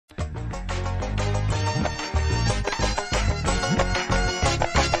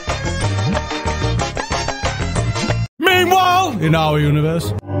in our universe.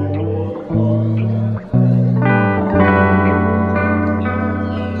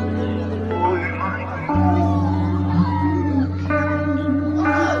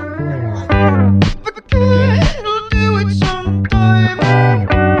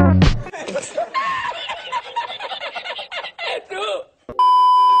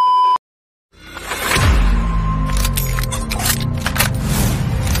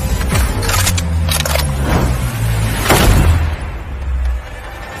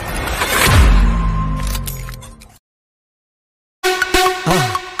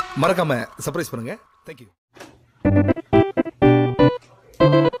 மறக்காம surprise பண்ணுங்க. Thank you.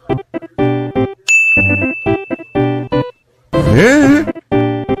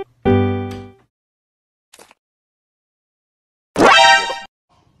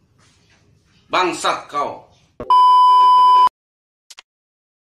 Bangsat kau.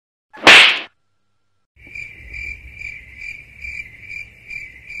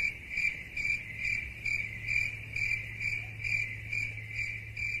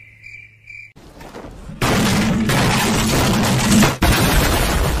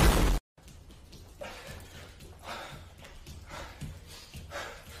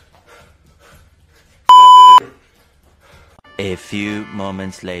 A few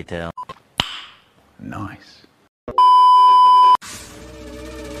moments later. Nice.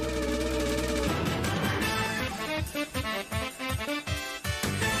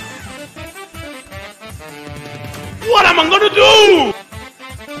 What am I gonna do?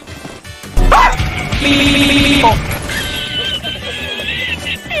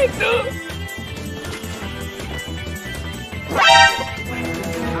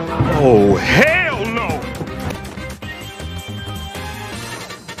 Oh, hell no!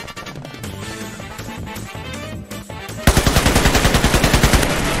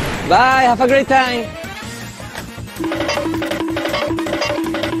 Bye, have a great time.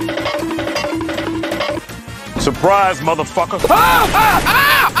 Surprise, motherfucker!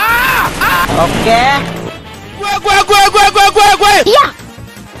 Okay. Yeah.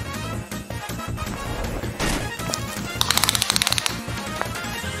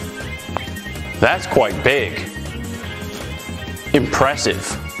 That's quite big. Impressive.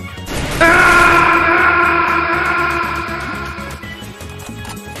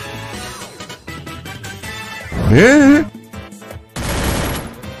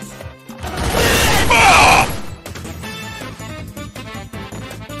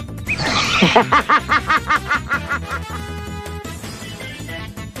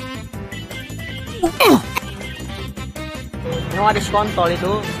 Ano nga diskontol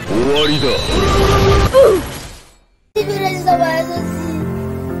itu? Segurança mais assim.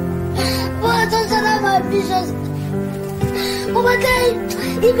 Pô, eu tô usando uma bicha. Uma tem.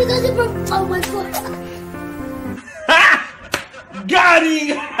 E me dá de promoção mais forte. Got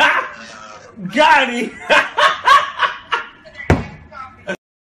him! Got him!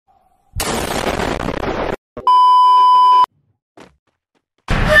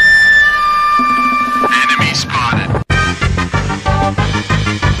 Enemy spotted.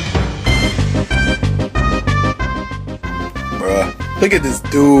 Bruh, look at this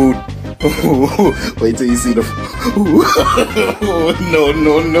dude. Wait till you see the. No,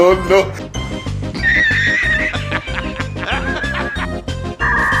 no, no, no.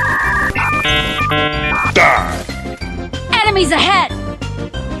 Die. Enemies ahead.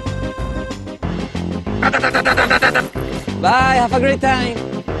 Bye, have a great time.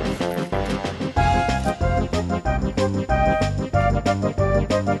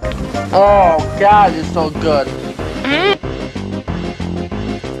 Oh God, it's so good.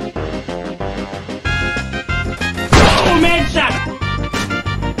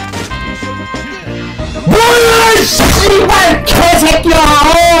 씨발 개새끼야!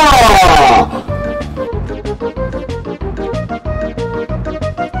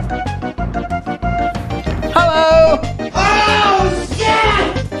 Hello.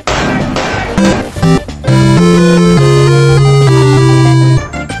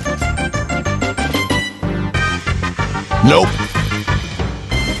 Nope.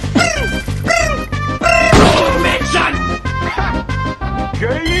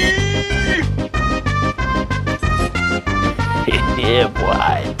 Yeah,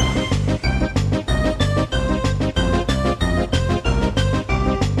 boy.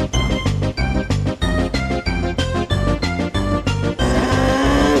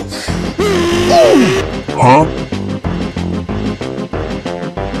 Huh?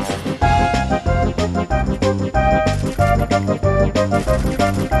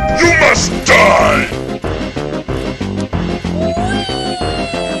 You must die!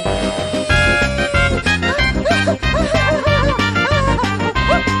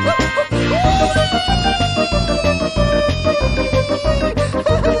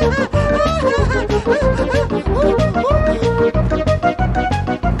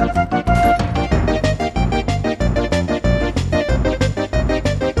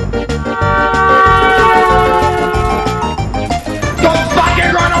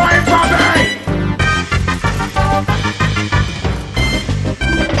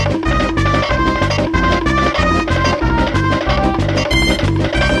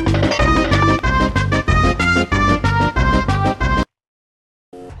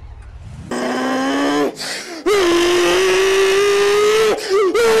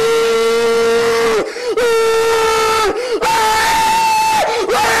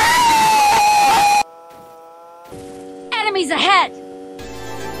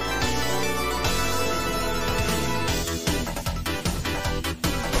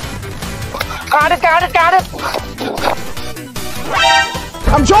 Got it.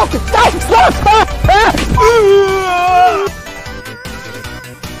 I'm joking. Stop.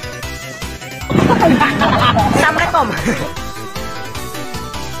 Assalamualaikum.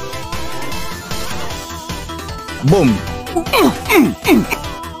 Boom.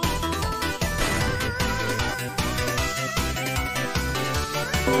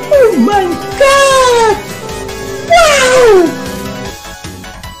 Oh my god! Wow!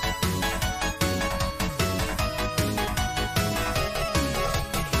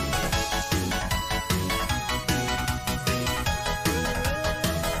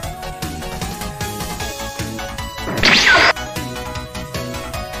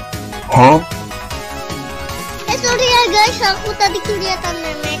 Huh? Sorry ya guys, aku tadi kelihatan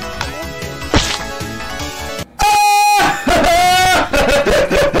nenek.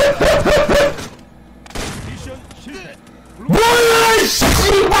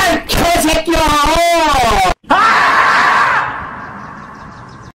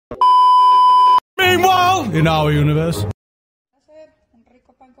 Meanwhile, in our universe. Hacer un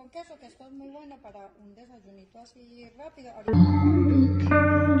rico pan con queso, que esto es muy bueno para un desayunito así rápido.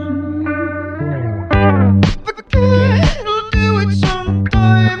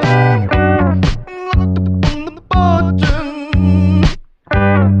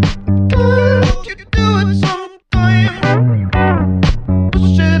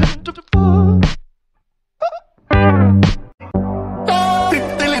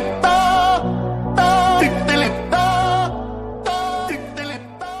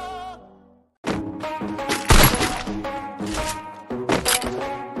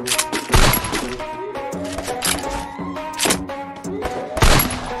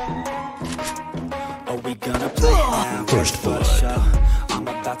 First blood. I'm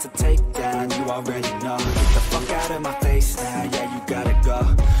about to take down, you already know. Get the fuck out of my face now, yeah, you gotta go.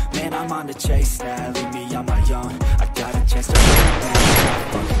 Man, I'm on the chase now, leave me on my own. I got a chance to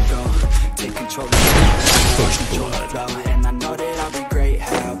fucking go. Take control of First blood. and I know that I'll be great,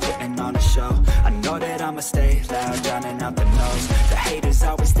 how putting on a show. I know that I'ma stay loud, drowning out the noise. The haters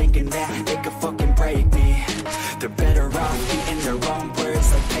always thinking that they could fucking break me. They're better off eating their own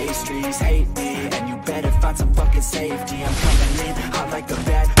words like pastries. Hate me, and you better find some fucking safety. I'm coming in hot like a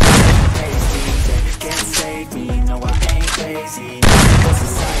bad pasty. They can't save me, no I ain't lazy. The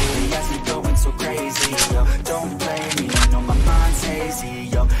society has me going so crazy, yo. Don't blame me, no my mind's hazy,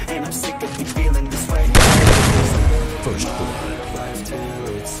 yo. And I'm sick of me feeling this way. First blood. Life till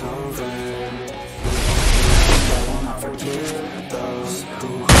it's over. I will not forgive those who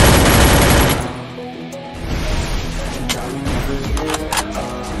and I will never give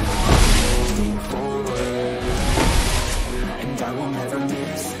up. Moving forward, and I will never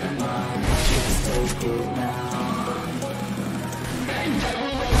miss my chance. Take it now.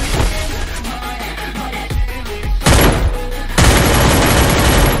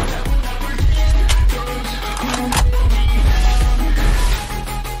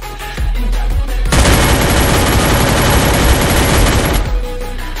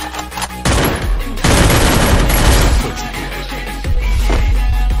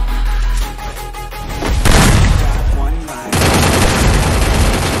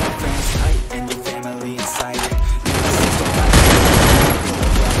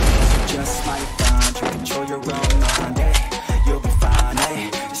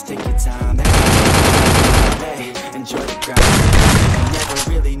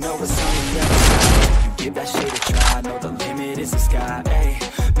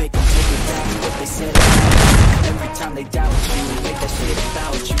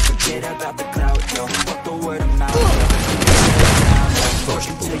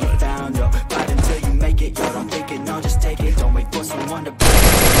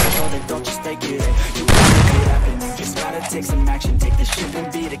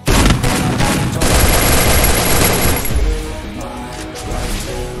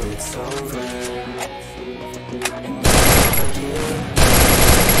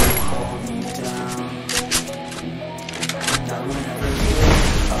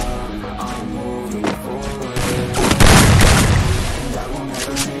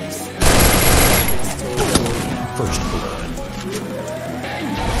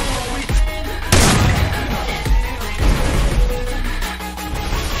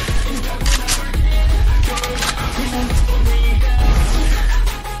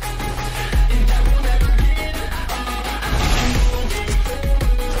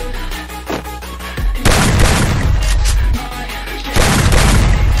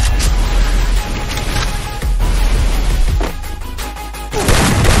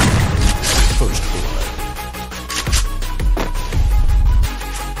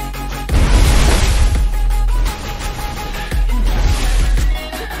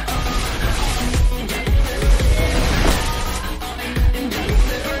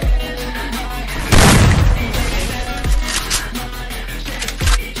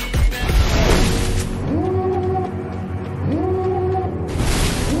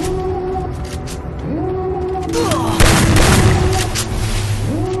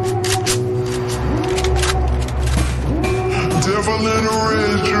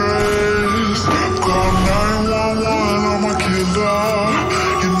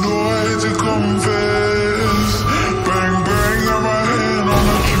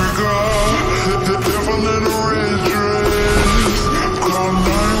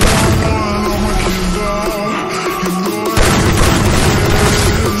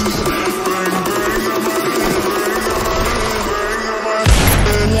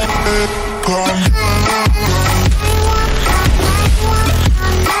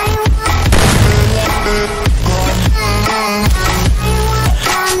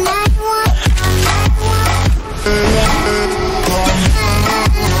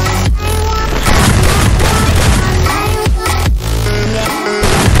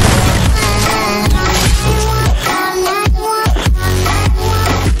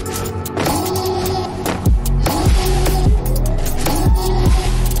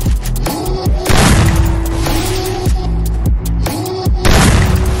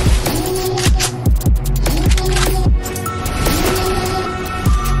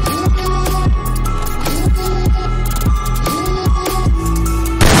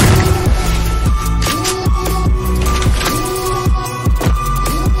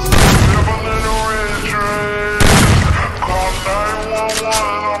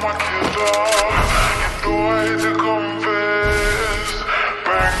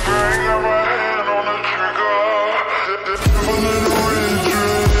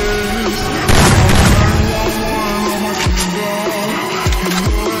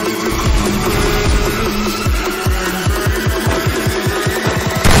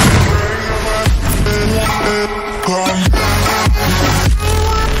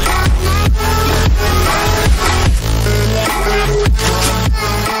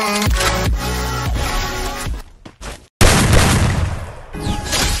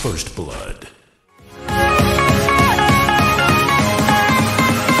 First blood.